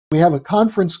We have a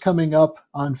conference coming up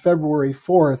on February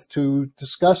 4th to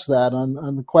discuss that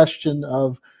on the question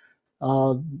of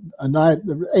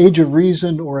the age of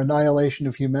reason or annihilation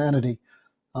of humanity.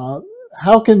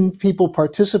 How can people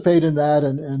participate in that,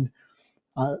 and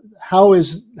how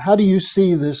do you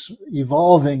see this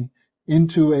evolving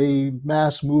into a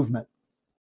mass movement?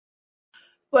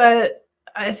 Well,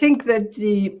 I think that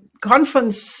the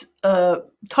conference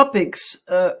topics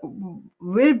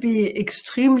will be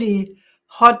extremely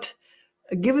hot,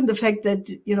 given the fact that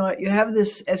you have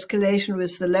this escalation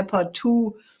with the Leopard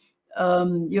 2.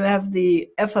 You have the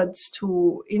efforts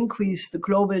to increase the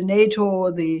global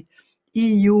NATO, the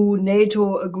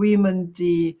EU-NATO agreement,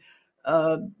 the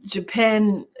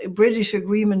Japan-British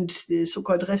agreement, the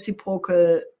so-called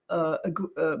reciprocal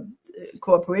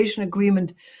cooperation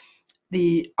agreement,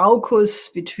 the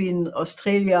AUKUS between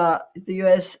Australia, the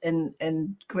US,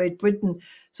 and Great Britain.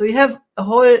 So you have a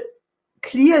whole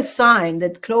clear sign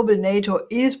that global NATO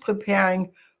is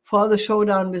preparing for the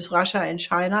showdown with Russia and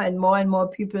China, and more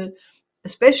people,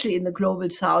 especially in the global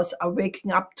south, are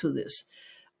waking up to this.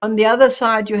 On the other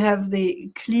side, you have the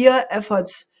clear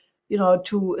efforts,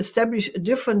 to establish a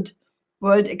different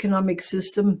world economic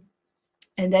system,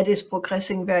 and that is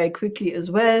progressing very quickly as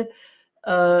well.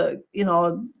 Foreign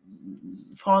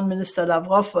Minister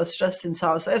Lavrov was just in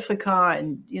South Africa,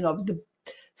 and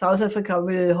South Africa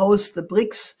will host the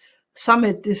BRICS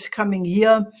summit this coming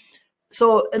year.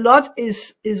 So a lot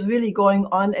is really going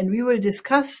on, and we will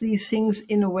discuss these things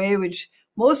in a way which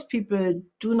most people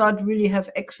do not really have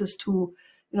access to,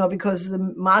 because the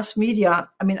mass media,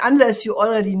 unless you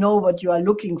already know what you are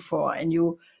looking for and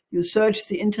you search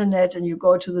the internet and you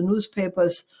go to the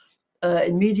newspapers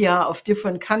and media of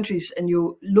different countries and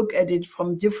you look at it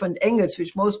from different angles,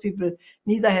 which most people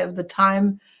neither have the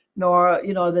time nor,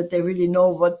 that they really know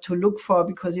what to look for,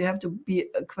 because you have to be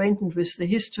acquainted with the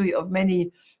history of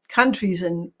many countries,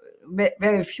 and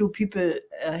very few people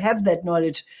have that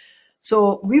knowledge.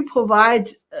 So we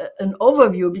provide an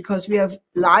overview because we have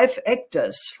live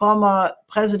actors, former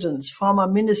presidents, former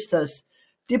ministers,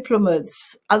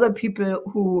 diplomats, other people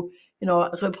who,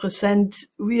 represent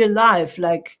real life,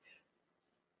 like,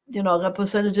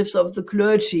 representatives of the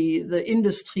clergy, the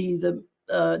industry, the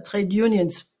trade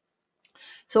unions.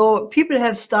 So people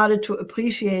have started to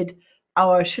appreciate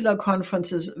our Schiller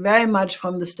conferences very much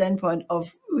from the standpoint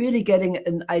of really getting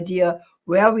an idea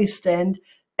where we stand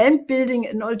and building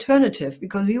an alternative,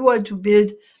 because we want to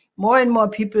build more and more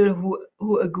people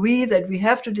who agree that we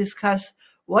have to discuss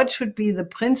what should be the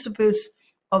principles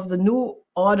of the new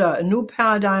order, a new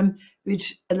paradigm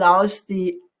which allows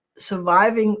the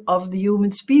surviving of the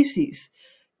human species,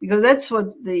 because that's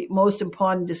what the most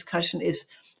important discussion is.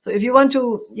 So if you want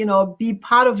to, be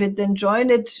part of it, then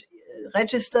join it,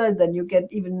 register, then you get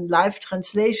even live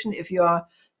translation if you are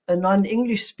a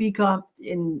non-English speaker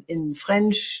in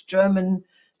French, German,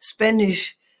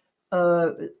 Spanish.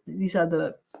 These are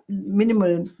the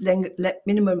minimal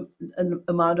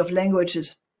amount of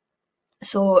languages.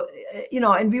 So,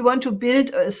 and we want to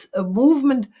build a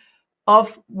movement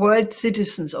of world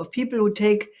citizens, of people who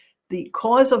take the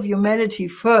cause of humanity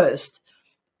first.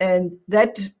 And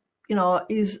that,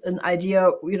 is an idea,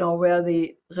 where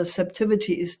the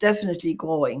receptivity is definitely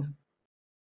growing.